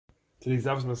Today's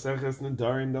Daf Maseches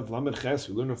Nedarim Daf Lamed Ches.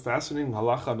 We learn a fascinating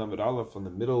halacha Lamed Aleph from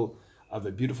the middle of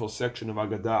a beautiful section of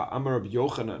Agadah. Amar Rabbi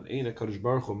Yochanan, Ein HaKadosh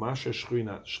Baruch Hu Masha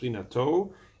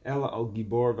Shchinato Ela Al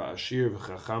Gibor VaAshir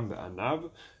VeChacham VeAnav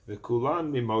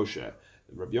VeKulan MiMoshe.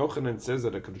 Rabbi Yochanan says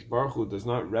that HaKadosh Baruch Hu does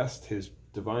not rest His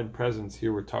divine presence.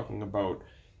 Here we're talking about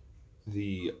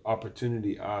the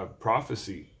opportunity of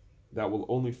prophecy that will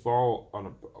only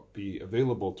be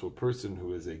available to a person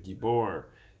who is a Gibor,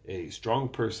 a strong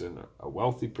person, a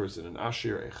wealthy person, an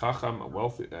ashir, a chacham, a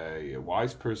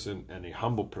wise person, and a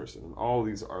humble person. And all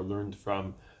these are learned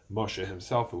from Moshe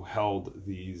himself, who held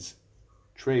these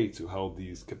traits, who held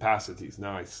these capacities.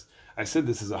 Now, I said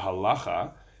this is a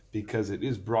halacha because it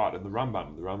is brought in the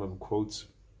Rambam. The Rambam quotes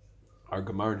our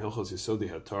Gemara in Hilchos Yesodei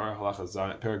HaTorah,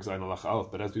 halacha Perek Zayin halacha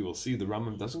Aleph. But as we will see, the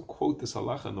Rambam doesn't quote this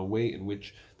halacha in the way in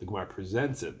which the Gemara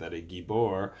presents it, that a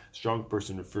gibor, strong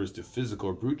person, refers to physical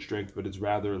or brute strength, but it's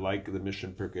rather like the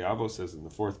Mishnah Pirkei Avos says in the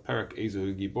fourth Perek,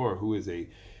 Ezu gibor, who is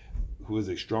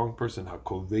a strong person,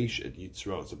 hakovesh et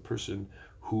yitzro. It's a person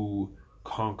who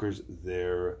conquers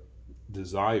their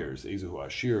desires. Ezu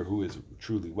ashir, who is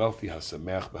truly wealthy,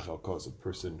 hasamech bechelko, is a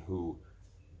person who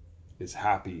is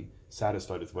happy,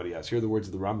 satisfied with what he has. Here are the words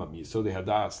of the Rambam. Yesodei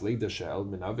hadas leida she'el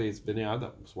minaves bnei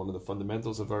adam. It's one of the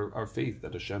fundamentals of our faith,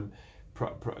 that Hashem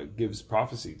gives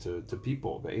prophecy to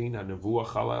people. Ve'ein ha'nevuah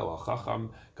chala el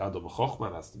ha'chacham gadol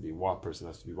b'chochman, has to be a person,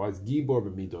 has to be wise. Gibor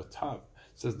b'midotav,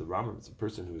 says the Rambam. It's a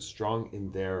person who is strong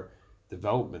in their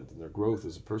development and their growth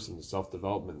as a person, the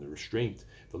self-development, the restraint.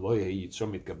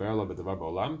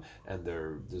 And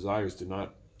their desires do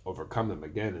not overcome them.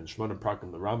 Again, in Shmona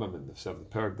Prakim, the Rambam, in the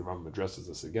seventh parak, the Rambam addresses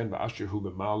this again.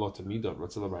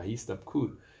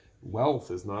 Wealth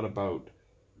is not about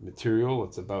material,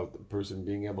 it's about the person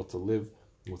being able to live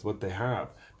with what they have.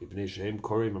 There's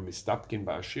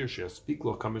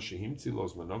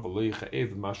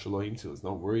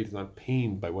not worried, he's not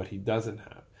pained by what he doesn't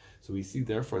have. So we see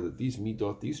therefore that these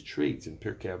midot, these traits in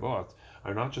Pirkei Avot,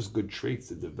 are not just good traits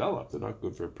to develop. They're not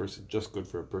good for a person, just good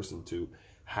for a person to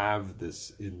have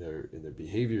this in their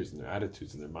behaviors and their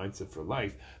attitudes and their mindset for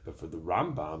life. But for the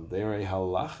Rambam, they are a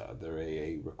halacha, they're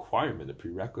a requirement, a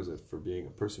prerequisite for being a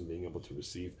person being able to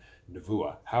receive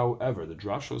nevuah. However, the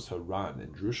Drashos Haran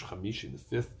and Drush Chamishi, the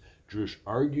fifth Drush,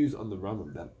 argues on the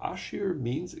Rambam that ashir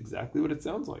means exactly what it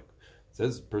sounds like. It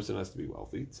says a person has to be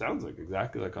wealthy. It sounds like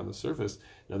exactly like on the surface.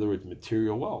 In other words,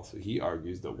 material wealth. So he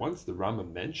argues that once the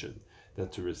Rambam mentioned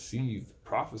that to receive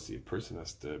prophecy, a person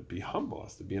has to be humble,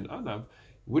 has to be an anav,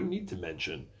 wouldn't need to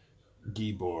mention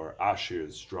Gibor, Ashir,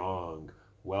 strong,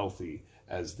 wealthy,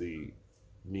 as the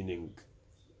meaning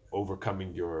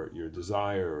overcoming your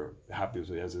desire, happy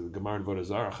with, as the Gemara in Avodah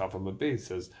Zarah, Chafam Abayis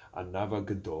says, Anava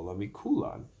Gadola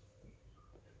Mikulan.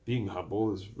 Being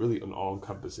humble is really an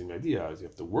all-encompassing idea, as you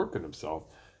have to work on himself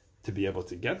to be able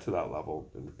to get to that level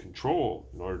and control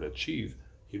in order to achieve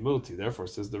humility. Therefore,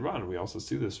 says the Ran, we also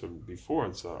see this from before,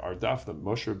 and so our daf, that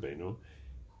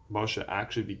Moshe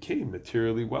actually became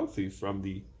materially wealthy from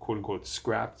the quote-unquote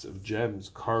scraps of gems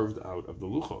carved out of the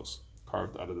luchos,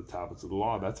 carved out of the tablets of the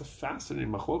law. That's a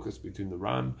fascinating machlokas between the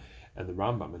Ran and the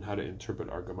Rambam and how to interpret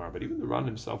our Gemara. But even the Ran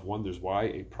himself wonders why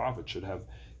a prophet should have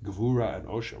gevura and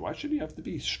osher. Why should he have to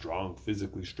be strong,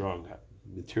 physically strong,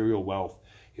 material wealth?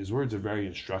 His words are very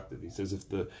instructive. He says if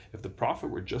the prophet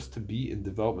were just to be in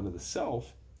development of the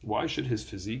self, why should his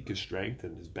physique, his strength,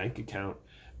 and his bank account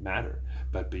matter?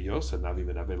 But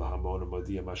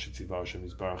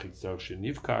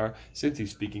since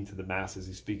he's speaking to the masses,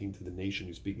 he's speaking to the nation,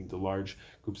 he's speaking to large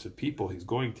groups of people, he's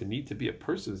going to need to be a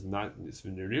person who's not, he's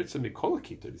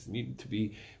needing to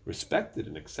be respected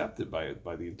and accepted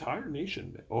by the entire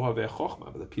nation.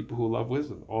 The people who love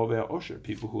wisdom,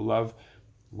 people who love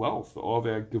wealth,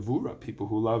 people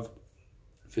who love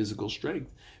physical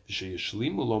strength. He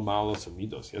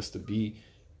has to be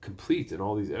complete in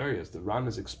all these areas. The Ran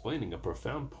is explaining a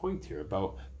profound point here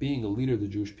about being a leader of the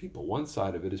Jewish people. One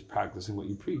side of it is practicing what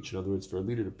you preach. In other words, for a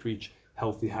leader to preach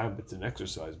healthy habits and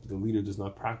exercise, but the leader does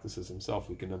not practice this himself,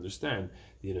 we can understand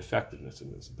the ineffectiveness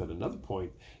in this. But another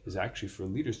point is actually for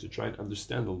leaders to try and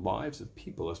understand the lives of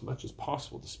people as much as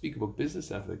possible, to speak about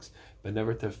business ethics, but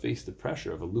never to face the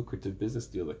pressure of a lucrative business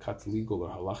deal that cuts legal or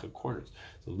halachic corners.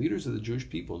 So leaders of the Jewish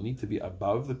people need to be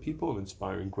above the people of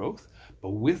inspiring growth,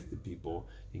 but with the people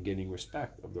in gaining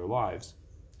respect of their lives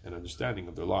and understanding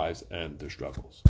of their lives and their struggles.